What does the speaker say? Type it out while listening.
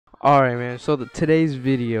Alright, man, so today's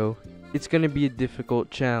video, it's gonna be a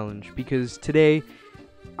difficult challenge because today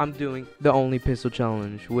I'm doing the only pistol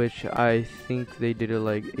challenge, which I think they did it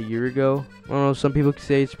like a year ago. I don't know, some people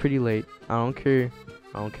say it's pretty late. I don't care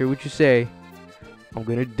what you say. I'm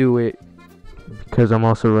gonna do it because I'm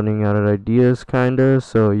also running out of ideas, kinda.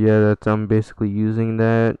 So yeah, I'm basically using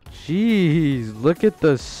that. Jeez, look at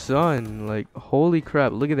the sun, like holy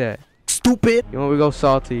crap, look at that. Stupid. You want me to go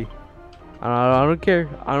salty? I don't care.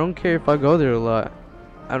 I don't care if I go there a lot.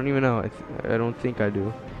 I don't even know. I don't think I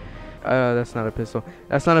do. That's not a pistol.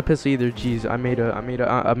 That's not a pistol either. Jeez, I made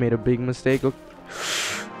a big mistake. Okay.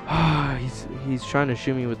 he's trying to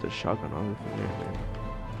shoot me with the shotgun on from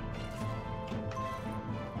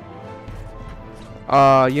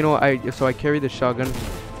there. You know, so I carry the shotgun.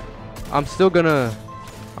 I'm gonna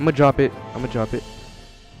drop it.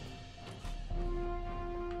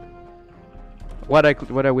 Why'd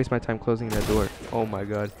I waste my time closing that door? Oh my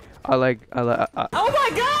god. Oh my god! Oh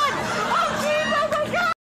jeez, oh my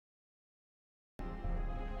god!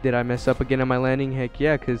 Did I mess up again on my landing? Heck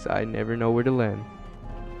yeah, cause I never know where to land.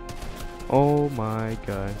 Oh my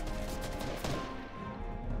god.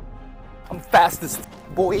 I'm fast as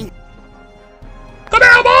boy.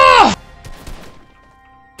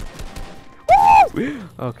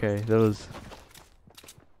 Okay, that was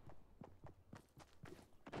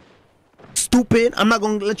Stupid. I'm not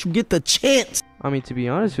gonna let you get the chance. I mean, to be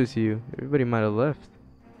honest with you, everybody might have left.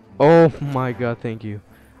 Oh my god, thank you.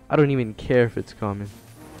 I don't even care if it's common.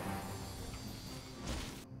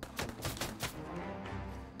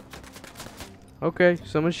 Okay,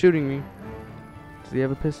 someone's shooting me. Does he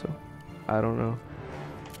have a pistol? I don't know.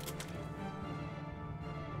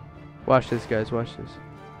 Watch this, guys, watch this.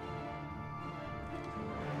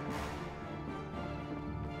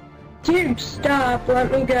 Dude, stop,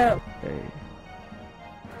 let me go. Hey.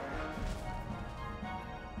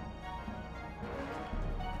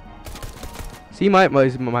 See my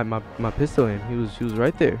pistol aim. He was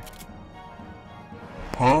right there.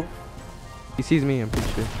 Huh? He sees me, I'm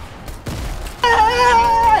pretty sure.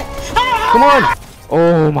 Come on!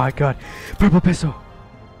 Oh my god. Purple pistol.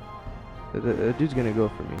 The dude's gonna go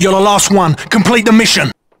for me. You're the last one. Complete the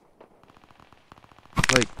mission.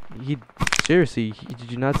 Like, seriously, did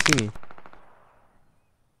you not see me?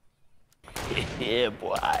 Yeah,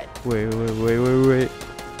 boy. Wait.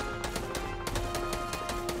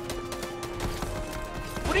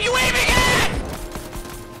 What are you aiming at?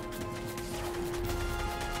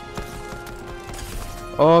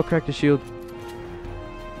 Oh, crack the shield.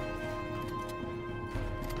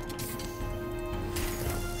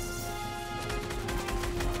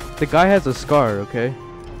 The guy has a scar, okay?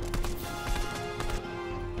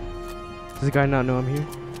 Does the guy not know I'm here?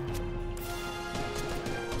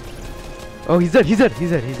 Oh, he's dead.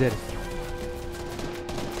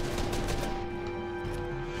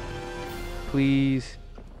 Please.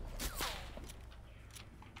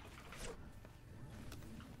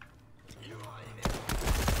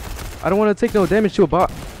 I don't want to take no damage to a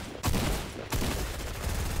bot.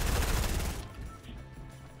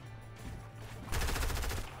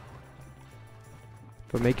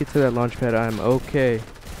 But make it to that launch pad, I'm okay.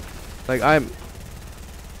 Like,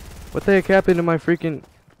 what the heck happened to my freaking...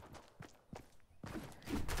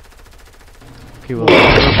 Okay, well...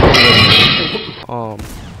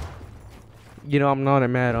 You know, I'm not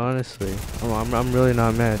mad, honestly. I'm really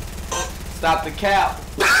not mad. Stop the cap.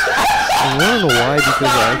 I don't know why, because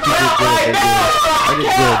I actually did good at that game. I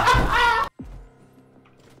did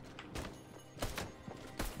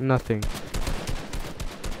good. Nothing.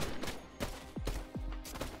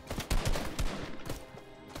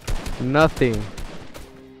 Nothing.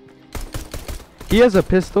 He has a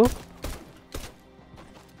pistol.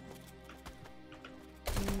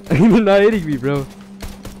 You're not hitting me, bro.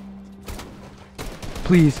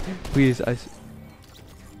 Please,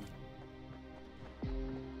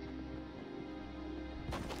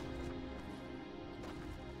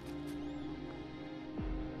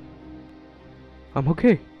 I'm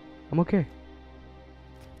okay.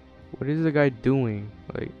 What is the guy doing?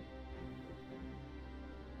 Like,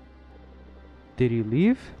 did he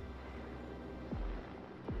leave?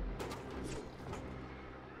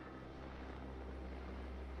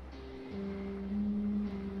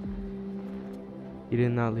 He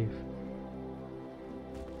did not leave.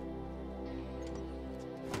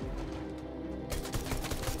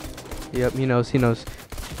 Yep, he knows.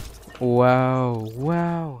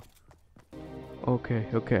 Wow. Okay.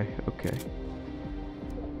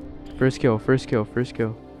 First kill.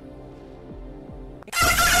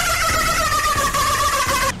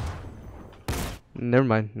 Never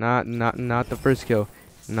mind. Not the first kill.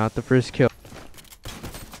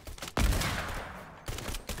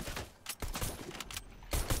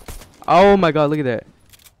 Oh my god, look at that.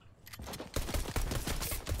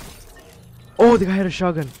 Oh, the guy had a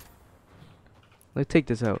shotgun. Let's take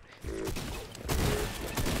this out.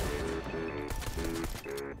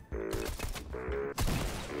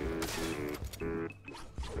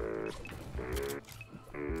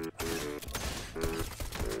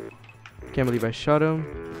 Can't believe I shot him.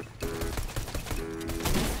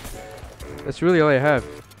 That's really all I have.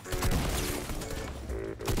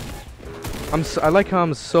 I like how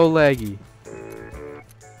I'm so laggy.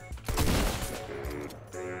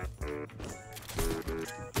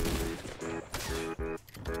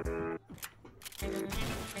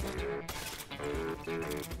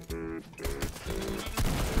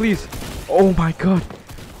 Please. Oh my god.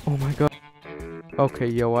 Oh my god. Okay,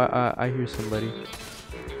 yo, I hear somebody.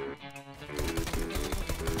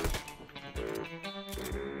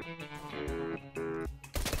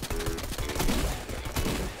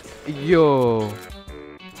 Yo.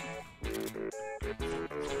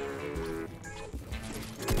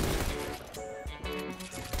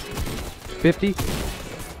 $50.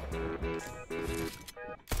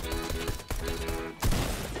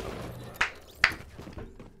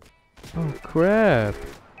 Oh crap.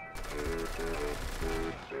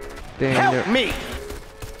 Damn. Help me!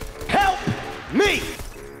 Help me!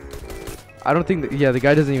 I don't think yeah, the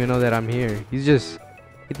guy doesn't even know that I'm here. He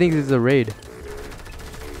thinks it's a raid.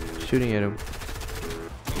 Shooting at him.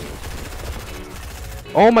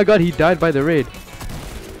 Oh my god, he died by the raid.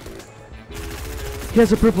 He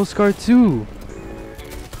has a purple scar too.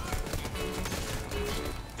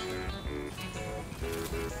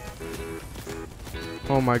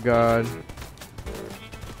 Oh my god.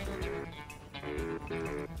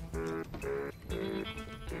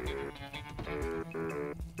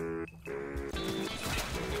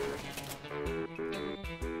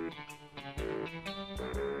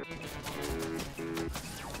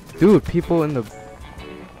 Dude, people in the...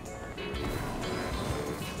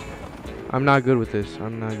 I'm not good with this.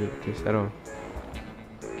 I'm not good with this at all.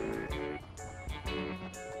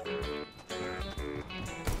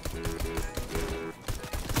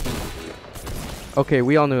 Okay,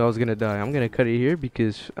 we all knew I was gonna die. I'm gonna cut it here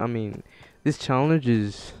because, I mean, this challenge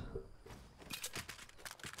is...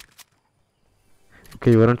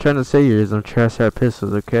 Okay, what I'm trying to say here is I'm trash at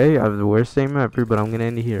pistols, okay? I have the worst aim ever, but I'm gonna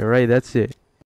end it here. Alright, that's it.